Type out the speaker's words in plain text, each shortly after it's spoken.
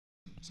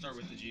Start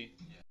with the G.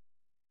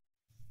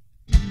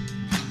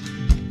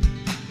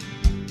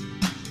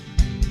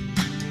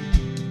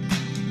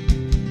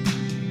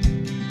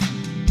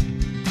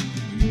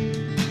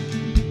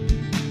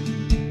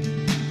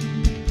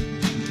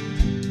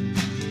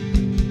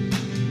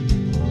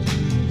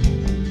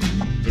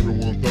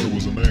 Everyone thought it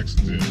was an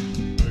accident.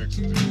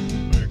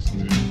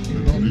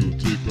 An audio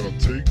tape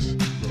outtakes.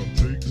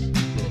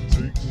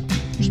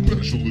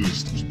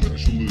 Specialist.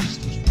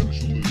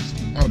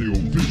 Audio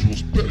visual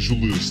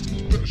specialist.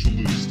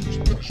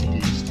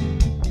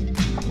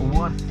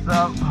 What's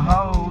up,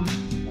 hoes?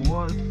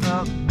 What's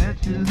up,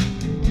 bitches?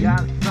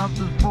 Got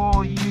something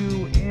for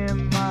you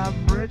in my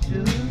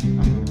britches.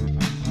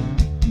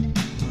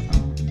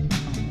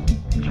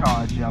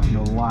 Charge up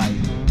your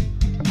life.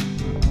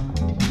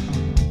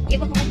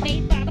 Give a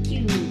homemade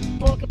barbecue,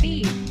 pork or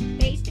beef,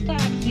 basted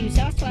barbecue,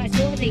 sauce twice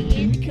over the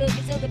in the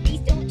cooking so the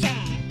beast don't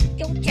char,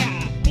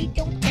 meat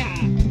don't char.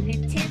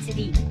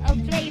 Intensity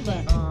of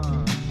flavor.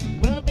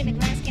 Rub in a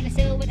glass can of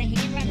silver with a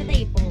handwritten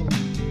label.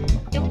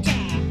 Don't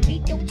char,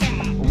 meat don't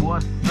char.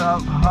 What's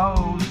up,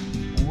 hoes?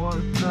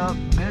 What's up,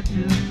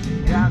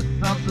 bitches? Got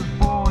something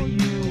for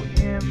you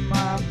in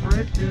my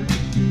britches.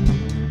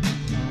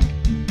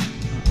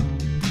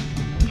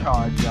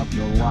 Charge up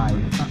your life.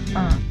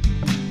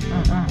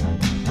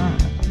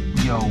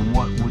 Yo,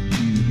 what would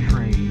you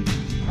trade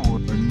for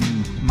a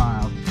new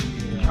smile?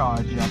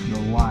 Charge up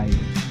your life.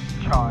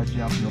 Charge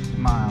up your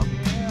smile.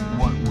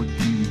 What would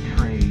you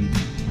trade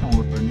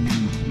for a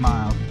new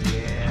smile?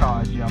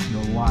 Charge up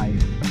your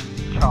life.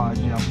 Charge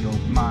up your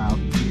smile.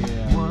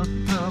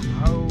 What's up,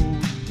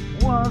 hoes?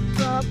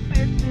 What's up,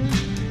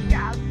 bitches?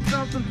 Got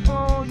something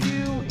for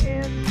you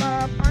in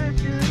my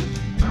britches.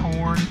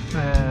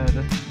 Corn-fed,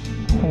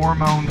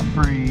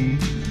 hormone-free,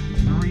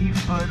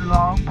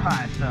 3-foot-long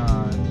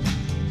python.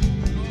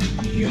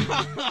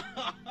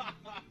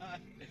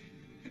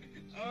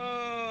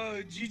 Oh,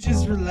 did you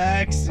just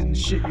relax and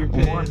shit your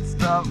pants?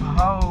 What's up,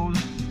 hoes?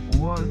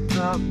 What's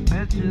up,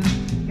 bitches?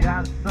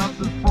 Got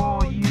something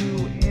for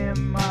you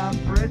in my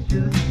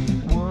britches.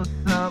 What's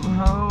up,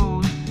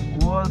 hoes?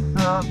 What's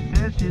up,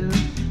 bitches?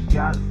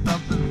 Got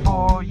something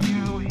for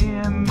you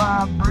in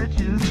my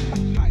britches.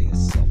 Higher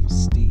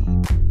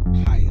self-esteem,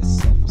 higher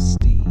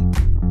self-esteem,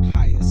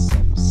 higher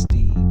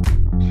self-esteem,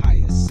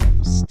 higher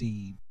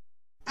self-esteem.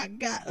 I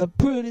got a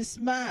pretty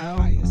smile.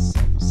 Higher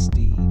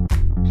self-esteem,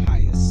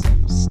 higher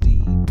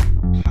self-esteem,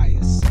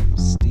 higher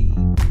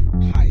self-esteem,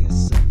 higher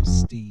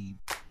self-esteem.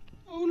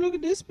 Oh, look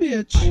at this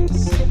bitch. Higher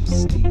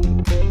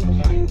self-esteem,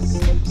 higher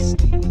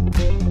self-esteem,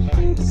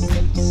 higher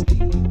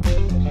self-esteem,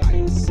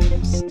 higher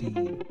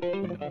self-esteem.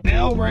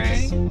 Bell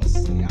rang.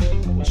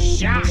 Was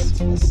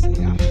shocked. I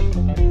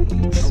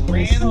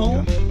ran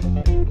home,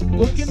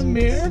 looked in the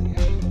mirror,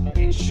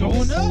 and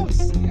showing up.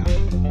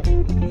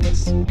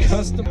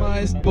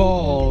 Customized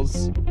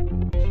balls.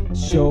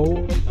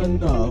 Sure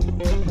enough,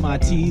 my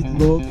teeth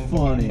look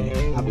funny.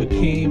 I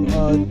became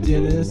a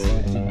dentist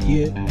to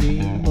get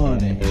me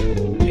money.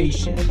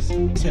 Patience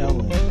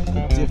telling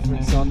the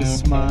difference on the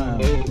smile.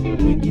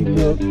 When you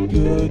look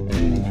good,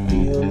 you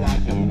feel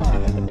like a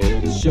mile.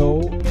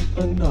 Sure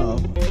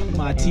enough,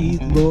 my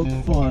teeth look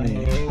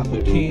funny. I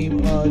became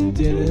a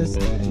dentist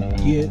to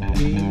get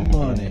me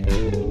money.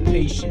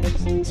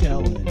 Patience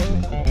telling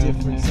the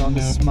difference on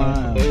the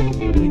smile.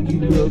 When you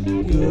look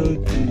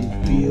good, you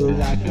feel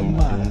like a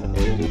mile.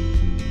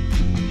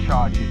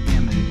 Charge your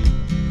image.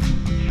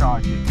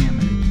 Charge your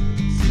image.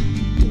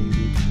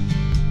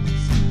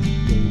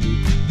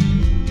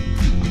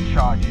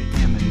 Charge your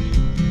image.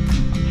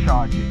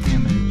 Charge your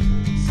image.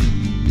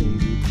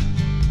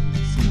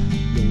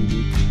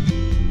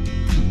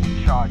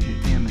 Charge your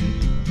image.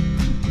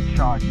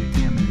 Charge your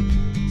image.